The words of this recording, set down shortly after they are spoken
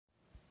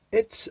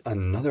It's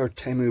another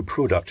Temu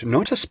product,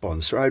 not a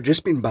sponsor. I've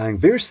just been buying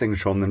various things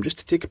from them just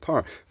to take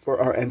apart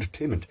for our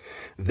entertainment.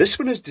 This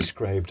one is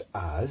described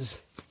as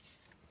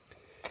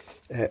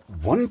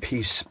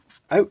one-piece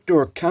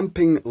outdoor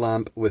camping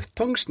lamp with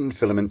tungsten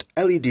filament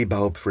LED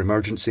bulb for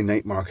emergency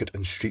night market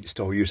and street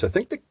stall use. I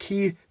think the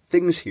key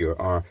things here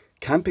are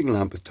camping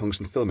lamp with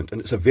tungsten filament,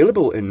 and it's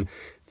available in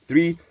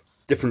 3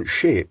 different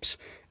shapes,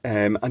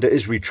 and it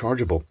is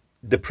rechargeable.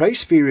 The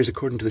price varies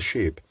according to the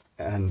shape.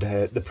 And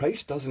the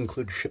price does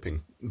include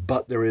shipping,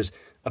 but there is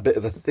a bit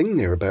of a thing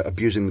there about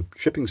abusing the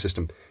shipping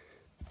system.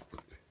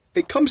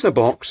 It comes in a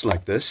box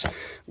like this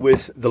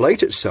with the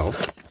light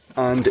itself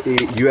and a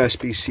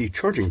USB-C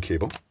charging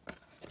cable,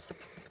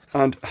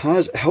 and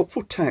has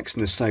helpful text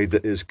on the side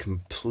that is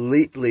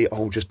completely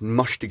all just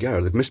mushed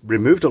together. They've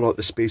removed a lot of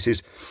the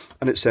spaces,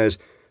 and it says,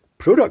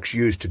 products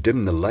used to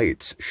dim the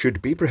lights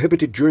should be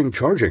prohibited during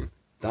charging.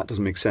 That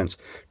doesn't make sense.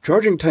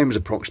 Charging time is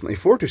approximately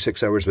 4 to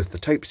 6 hours with the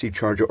Type-C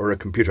charger or a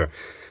computer.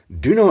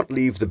 Do not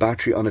leave the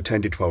battery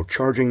unattended while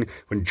charging.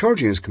 When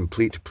charging is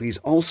complete, please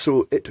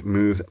also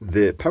move.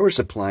 The power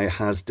supply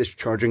has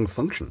discharging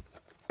function.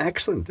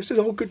 Excellent. This is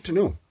all good to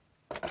know.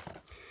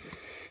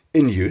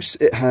 In use,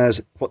 it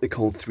has what they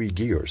call 3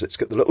 gears. It's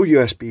got the little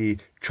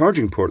USB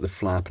charging port, the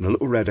flap, and a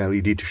little red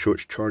LED to show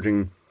it's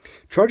charging.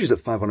 Charges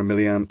at 500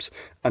 milliamps,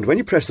 and when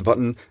you press the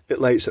button,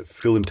 it lights at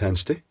full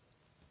intensity.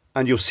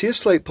 And you'll see a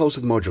slight pulse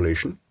of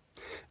modulation,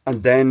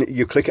 and then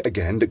you click it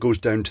again, it goes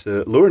down to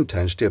the lower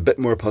intensity, a bit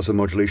more pulse of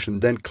modulation,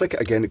 then click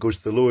it again, it goes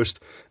to the lowest,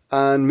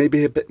 and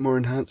maybe a bit more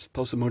enhanced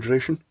pulse of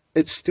modulation.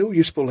 It's still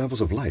useful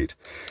levels of light.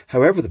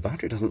 However, the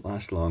battery doesn't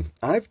last long.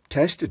 I've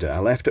tested it, I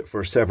left it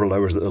for several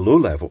hours at the low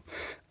level,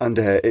 and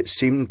it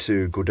seemed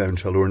to go down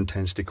to a lower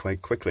intensity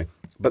quite quickly.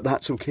 But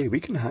that's okay, we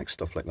can hack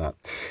stuff like that.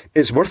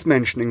 It's worth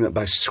mentioning that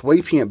by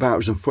swiping it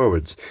backwards and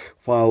forwards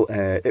while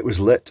it was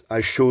lit,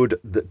 I showed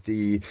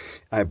that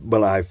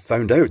I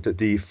found out that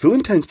the full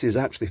intensity is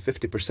actually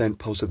 50%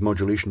 pulsive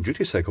modulation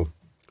duty cycle.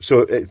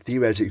 So it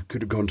theoretically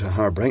could have gone to a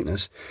higher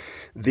brightness.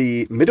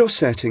 The middle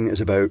setting is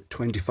about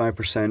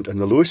 25% and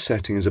the lowest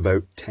setting is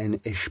about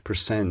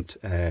 10-ish%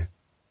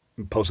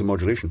 pulsive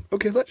modulation.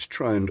 Okay, let's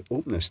try and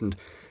open this. And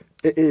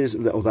it is,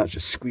 oh, that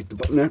just squeezed the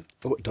button there.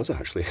 Oh, it does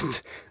actually.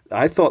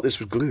 I thought this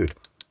was glued.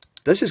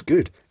 This is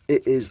good.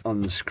 It is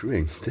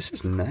unscrewing. This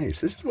is nice.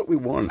 This is what we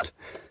want.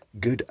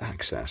 Good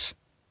access.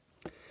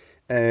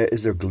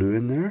 Is there glue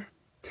in there?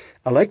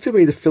 I like the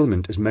way the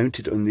filament is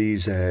mounted on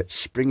these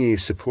springy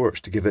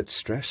supports to give it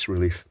stress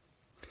relief.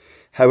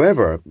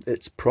 However,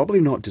 it's probably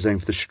not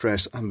designed for the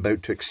stress I'm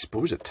about to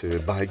expose it to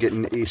by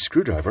getting a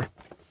screwdriver,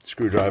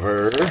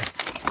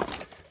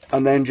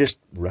 and then just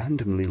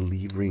randomly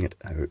levering it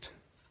out.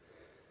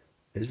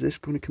 Is this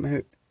going to come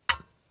out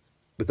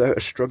without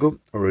a struggle,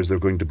 or is there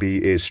going to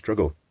be a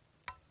struggle?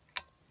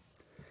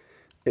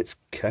 It's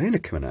kind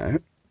of coming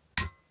out.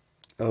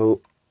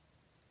 Oh,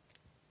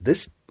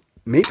 this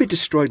may be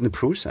destroyed in the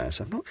process.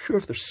 I'm not sure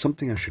if there's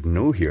something I should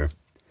know here.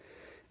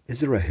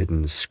 Is there a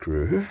hidden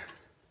screw?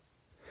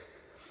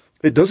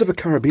 It does have a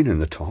carabiner in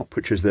the top,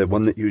 which is the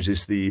one that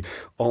uses the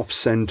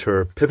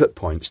off-center pivot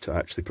points to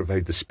actually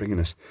provide the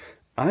springiness.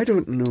 I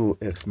don't know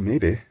if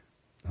maybe...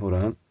 Hold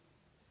on.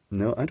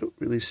 No, I don't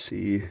really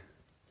see...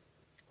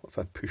 What if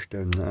I push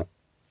down that?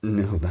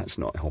 No, that's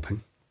not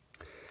helping.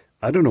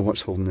 I don't know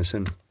what's holding this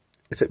in.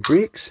 If it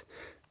breaks,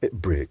 it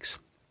breaks.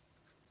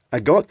 I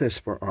got this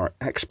for our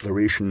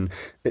exploration.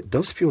 It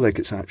does feel like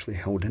it's actually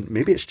held in.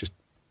 Maybe it's just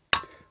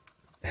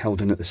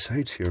held in at the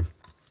sides here.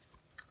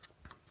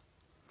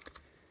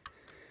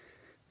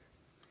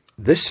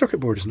 This circuit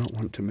board does not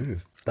want to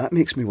move. That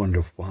makes me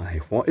wonder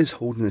why. What is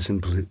holding this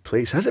in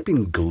place? Has it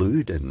been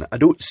glued in? I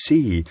don't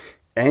see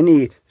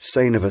any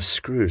sign of a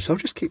screw, so I'll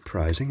just keep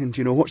prizing, and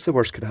you know, what's the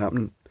worst could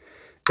happen?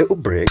 It will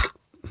break.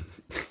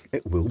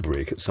 It will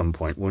break at some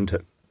point, won't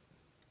it?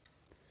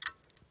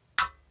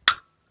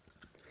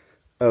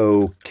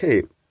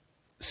 Okay,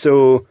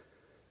 so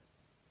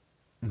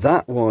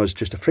that was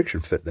just a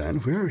friction fit then.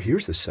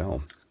 Here's the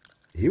cell.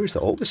 Here's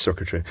all the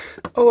circuitry.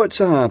 Oh,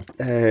 it's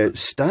a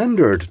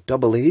standard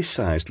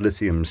AA-sized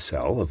lithium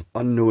cell of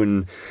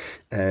unknown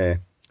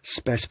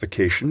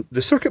specification.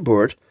 The circuit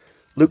board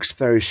looks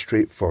very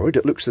straightforward.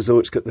 It looks as though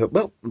it's got the...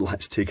 Well,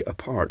 let's take it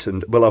apart.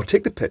 And well, I'll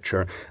take the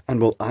picture and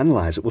we'll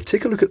analyse it. We'll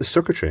take a look at the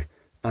circuitry,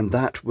 and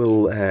that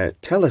will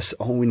tell us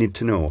all we need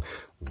to know.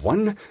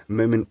 One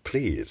moment,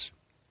 please.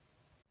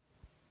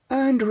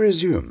 And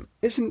resume.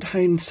 Isn't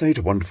hindsight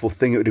a wonderful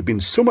thing? It would have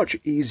been so much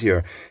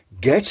easier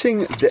getting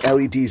the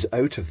LEDs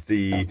out of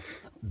the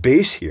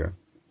base here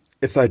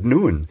if I'd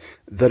known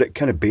that it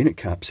kind of bayonet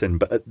caps in.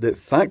 But at the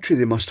factory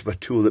they must have a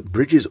tool that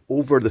bridges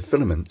over the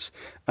filaments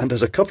and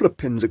has a couple of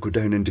pins that go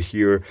down into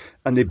here,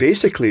 and they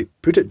basically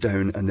put it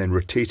down and then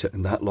rotate it,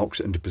 and that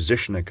locks it into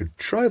position. I could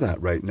try that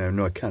right now.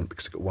 No, I can't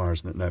because I've got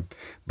wires in it now.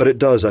 But it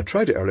does. I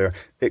tried it earlier.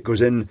 It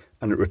goes in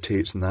and it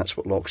rotates, and that's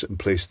what locks it in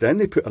place. Then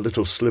they put a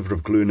little sliver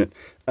of glue in it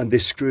and they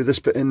screw this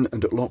bit in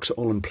and it locks it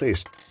all in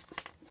place.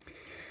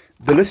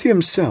 The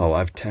lithium cell,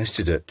 I've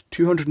tested it.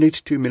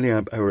 282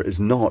 milliamp hour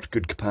is not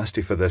good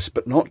capacity for this,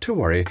 but not to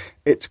worry,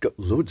 it's got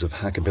loads of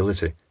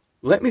hackability.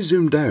 Let me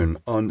zoom down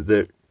on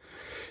the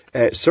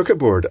circuit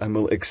board and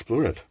we'll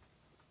explore it.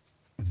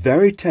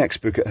 Very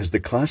textbook. It has the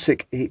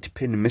classic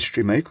 8-pin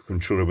mystery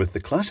microcontroller with the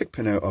classic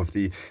pinout of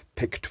the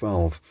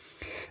PIC12.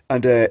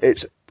 And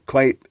it's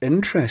quite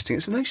interesting.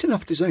 It's a nice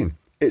enough design.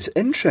 It's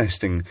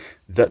interesting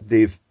that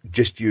they've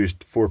just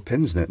used 4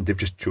 pins in it, and they've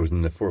just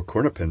chosen the 4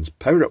 corner pins,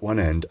 power at one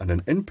end and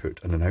an input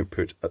and an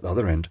output at the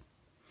other end.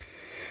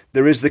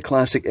 There is the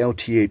classic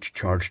LTH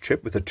charge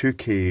chip with a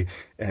 2K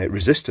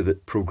resistor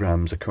that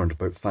programs a current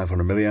of about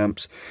 500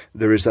 milliamps.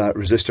 There is a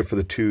resistor for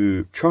the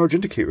 2 charge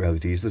indicator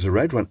LEDs. There's a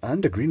red one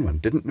and a green one.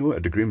 Didn't know it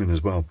had a green one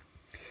as well.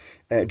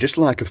 Just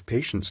lack of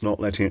patience, not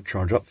letting it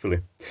charge up fully.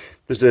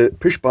 There's a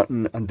push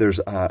button and there's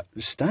a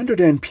standard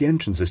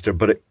NPN transistor,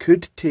 but it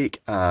could take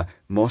a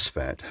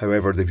MOSFET.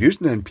 However, they've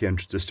used an NPN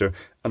transistor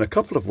and a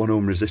couple of 1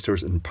 ohm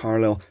resistors in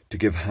parallel to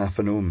give half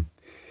an ohm.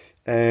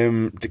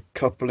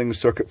 Decoupling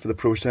circuit for the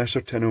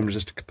processor, 10 ohm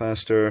resistor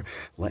capacitor.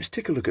 Let's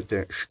take a look at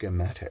the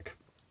schematic.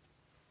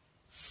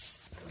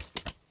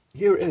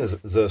 Here is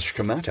the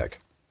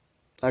schematic.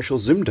 I shall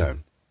zoom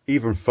down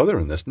even further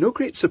on this. No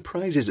great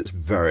surprises, it's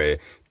very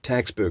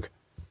textbook.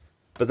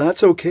 But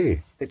that's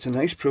okay. It's a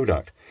nice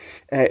product.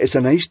 It's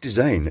a nice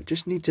design. It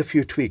just needs a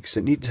few tweaks.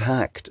 It needs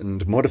hacked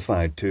and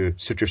modified to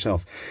suit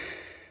yourself.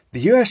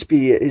 The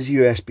USB is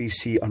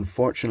USB-C.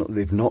 Unfortunately,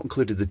 they've not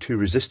included the 2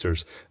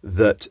 resistors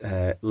that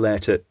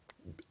let it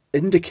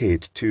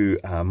indicate to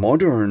a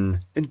modern,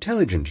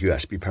 intelligent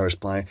USB power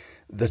supply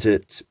that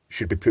it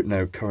should be putting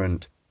out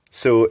current.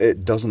 So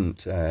it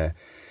doesn't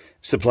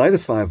supply the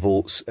 5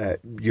 volts.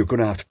 You're going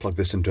to have to plug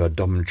this into a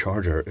dumb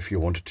charger if you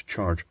wanted to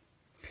charge.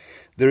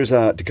 There is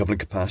a decoupling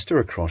capacitor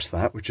across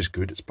that, which is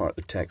good. It's part of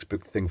the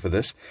textbook thing for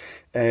this.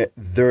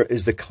 There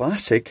is the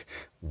classic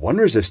 1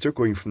 resistor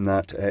going from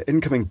that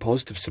incoming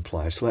positive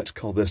supply. So let's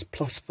call this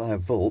plus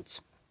 5 volts.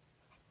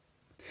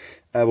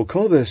 We'll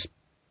call this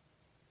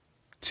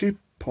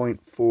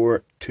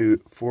 2.4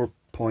 to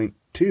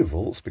 4.2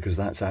 volts because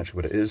that's actually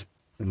what it is,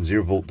 and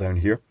 0 volt down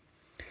here.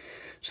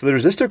 So the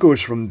resistor goes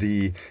from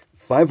the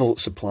 5 volt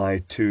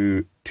supply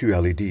to 2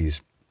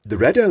 LEDs. The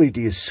red LED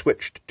is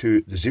switched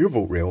to the 0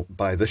 volt rail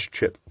by this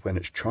chip when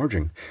it's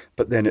charging,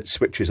 but then it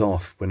switches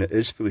off when it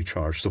is fully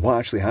charged. So what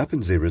actually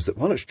happens there is that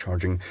while it's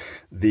charging,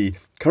 the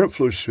current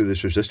flows through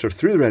this resistor,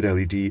 through the red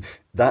LED,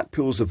 that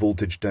pulls the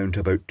voltage down to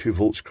about 2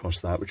 volts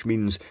across that, which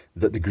means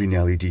that the green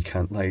LED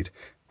can't light.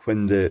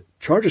 When the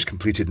charge is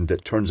completed and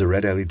it turns the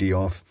red LED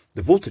off,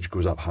 the voltage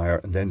goes up higher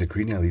and then the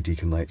green LED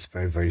can light. It's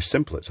very, very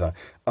simple. It's a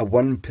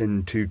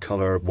 1-pin,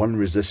 2-color, 1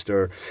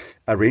 resistor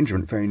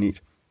arrangement, very neat.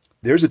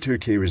 There's a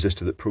 2K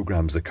resistor that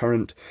programs the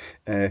current.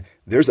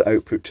 There's the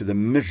output to the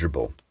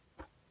miserable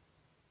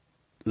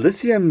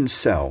lithium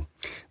cell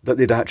that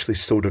they'd actually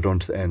soldered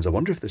onto the ends. I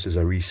wonder if this is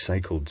a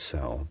recycled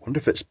cell. I wonder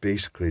if it's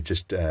basically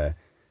just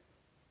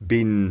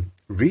been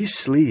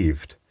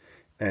re-sleeved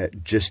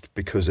just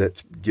because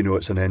it's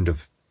an end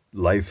of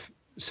life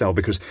cell,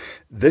 because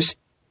this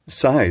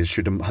size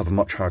should have a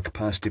much higher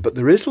capacity, but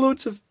there is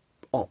loads of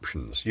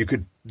options.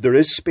 There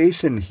is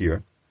space in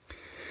here.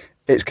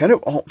 It's kind of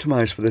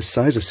optimized for this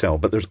size of cell,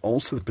 but there's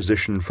also the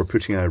position for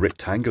putting a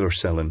rectangular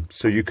cell in.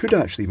 So you could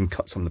actually even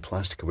cut some of the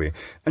plastic away,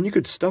 and you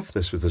could stuff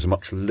this with as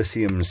much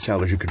lithium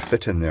cell as you could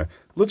fit in there.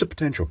 Loads of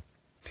potential.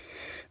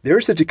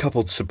 There's the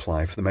decoupled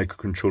supply for the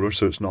microcontroller,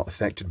 so it's not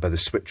affected by the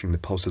switching, the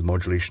pulses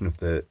modulation of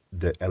the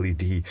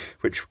LED,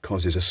 which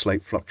causes a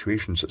slight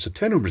fluctuation. So it's a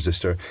 10 ohm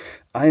resistor.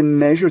 I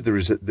measured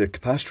the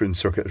capacitor in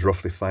circuit is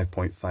roughly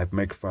 5.5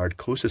 microfarad,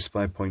 closest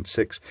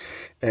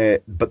 5.6,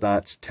 but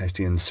that's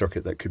testing in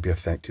circuit that could be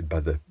affected by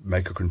the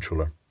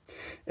microcontroller.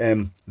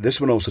 This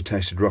one also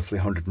tested roughly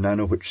 100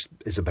 nano, which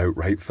is about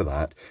right for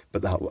that,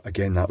 but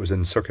that was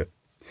in circuit.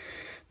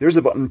 There's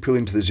the button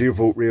pulling to the 0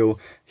 volt rail.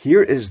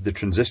 Here is the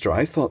transistor.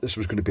 I thought this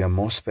was going to be a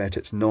MOSFET.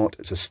 It's not.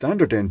 It's a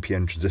standard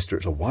NPN transistor.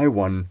 It's a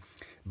Y1,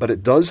 but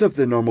it does have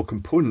the normal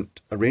component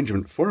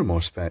arrangement for a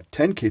MOSFET.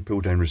 10K pull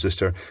down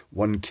resistor,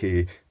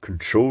 1K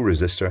control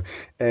resistor.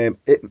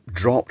 It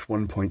dropped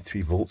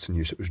 1.3 volts in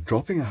use. It was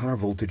dropping a higher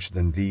voltage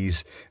than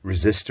these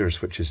resistors,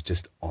 which is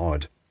just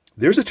odd.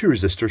 There's the 2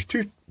 resistors,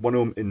 2 1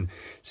 ohm in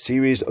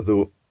series,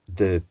 although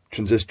the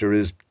transistor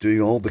is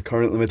doing all the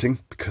current limiting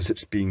because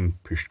it's being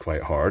pushed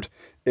quite hard.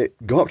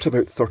 It got up to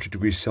about 30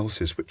 degrees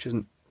Celsius, which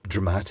isn't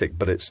dramatic,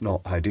 but it's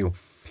not ideal.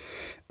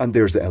 And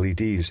there's the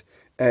LEDs.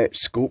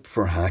 Scope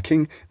for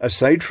hacking.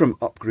 Aside from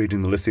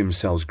upgrading the lithium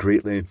cells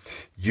greatly,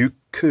 you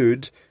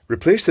could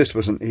replace this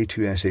with an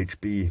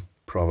A2SHB,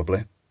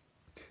 probably.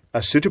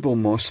 A suitable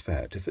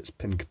MOSFET, if it's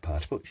pin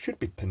compatible. It should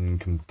be pin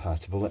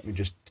compatible. Let me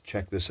just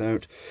check this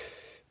out.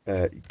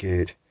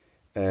 Gate.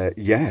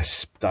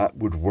 Yes, that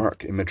would work.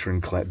 Emitter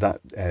and collector,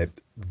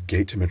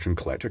 gate emitter and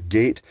collector,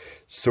 gate,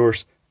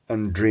 source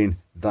and drain,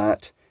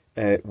 that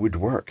would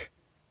work.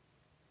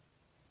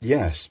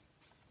 Yes,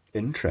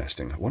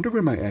 interesting. I wonder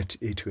where my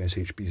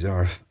A2SHBs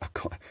are. I've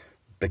got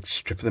big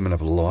strip of them and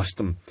I've lost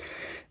them.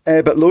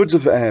 But loads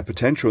of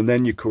potential, and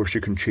then of course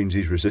you can change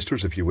these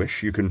resistors if you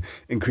wish. You can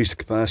increase the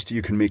capacity,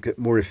 you can make it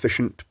more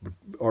efficient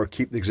or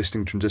keep the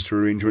existing transistor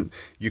arrangement.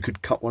 You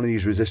could cut one of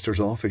these resistors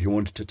off if you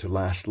wanted it to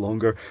last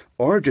longer,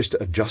 or just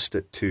adjust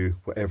it to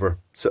whatever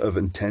sort of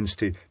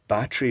intensity,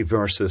 battery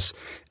versus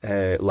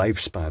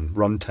lifespan,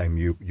 runtime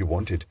you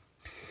wanted.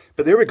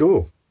 But there we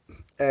go.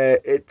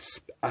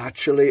 It's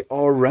actually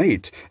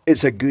alright.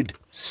 It's a good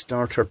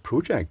starter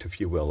project, if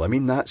you will. I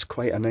mean, that's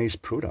quite a nice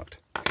product.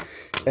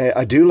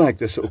 I do like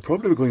this. It'll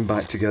probably be going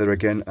back together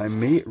again. I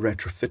may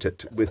retrofit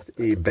it with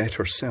a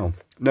better cell.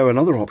 Now,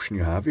 another option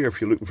you have here,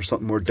 if you're looking for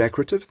something more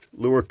decorative,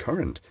 lower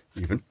current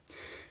even,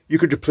 you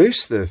could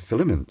replace the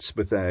filaments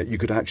with, you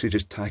could actually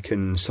just tack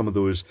in some of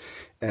those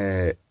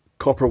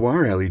copper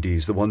wire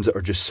LEDs, the ones that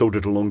are just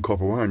soldered along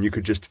copper wire, and you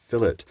could just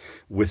fill it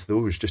with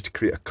those just to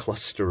create a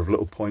cluster of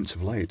little points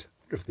of light.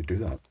 I wonder if they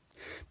do that.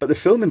 But the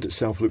filament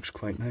itself looks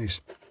quite nice.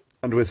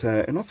 And with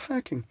enough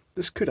hacking,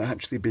 this could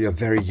actually be a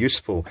very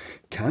useful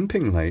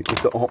camping light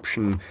with the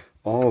option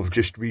of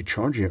just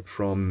recharging it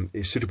from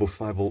a suitable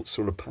 5-volt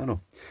solar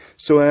panel.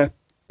 So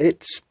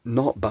it's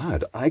not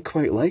bad. I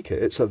quite like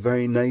it. It's a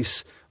very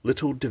nice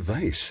little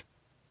device.